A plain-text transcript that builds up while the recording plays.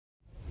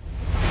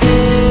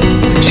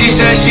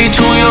she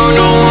too young,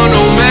 don't want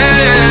no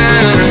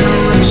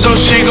man. So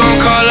she gon'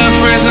 call her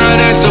friends, now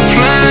that's a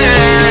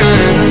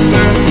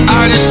plan.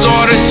 I just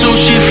ordered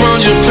sushi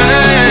from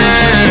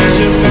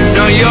Japan.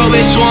 Now yo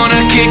bitch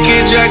wanna kick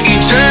it, Jackie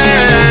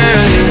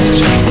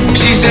Chan.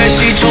 She said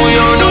she too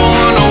young, don't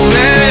want no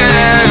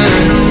man.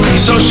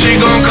 So she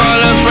gon'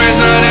 call her friends,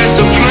 now that's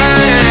a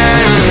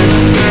plan.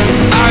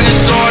 I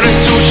just ordered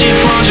sushi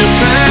from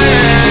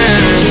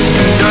Japan.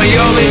 Now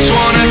yo bitch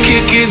wanna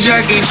kick it,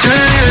 Jackie Chan.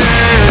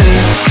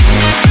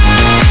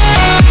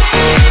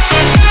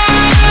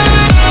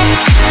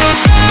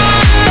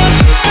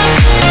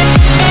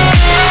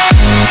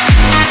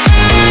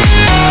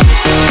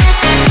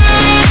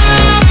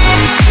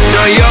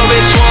 Now yo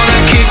bitch wanna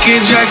kick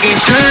it, Jackie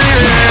Chan.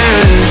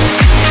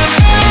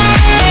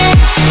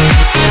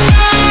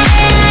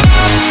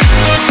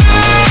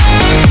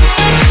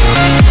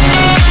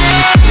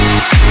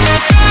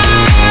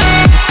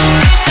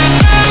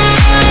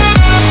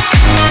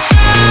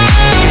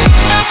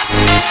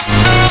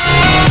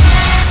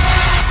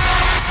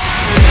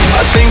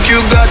 I think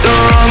you got the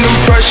wrong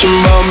impression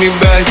about me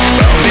back.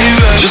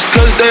 Just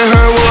cause they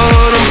heard what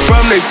hood I'm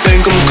from, they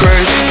think I'm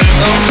crazy.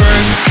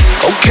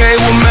 Okay,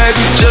 well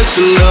maybe just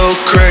a little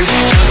crazy.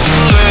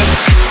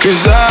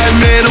 Cause I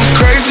admit I'm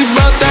crazy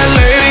about that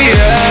lady,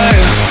 yeah.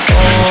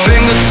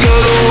 Finger to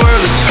the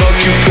world, as fuck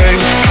you pay.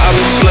 I'm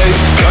a slave,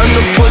 gun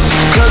the pussy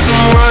cause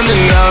I'm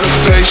running out of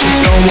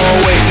patience. No more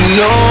waiting,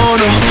 no,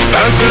 no.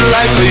 Bouncing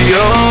like a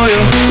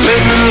yo-yo.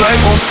 Living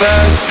life on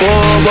fast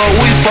forward, but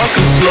we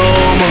fucking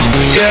slow-mo,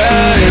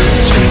 yeah.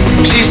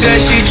 She said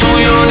she too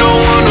young, don't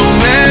want no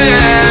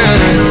man.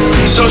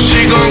 So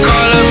she gon'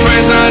 call her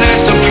friends, now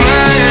that's a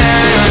plan.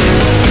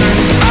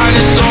 I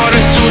just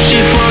ordered sushi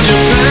from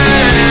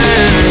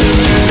Japan.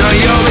 Now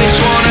yo bitch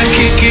wanna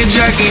kick it,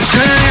 Jackie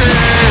Chan.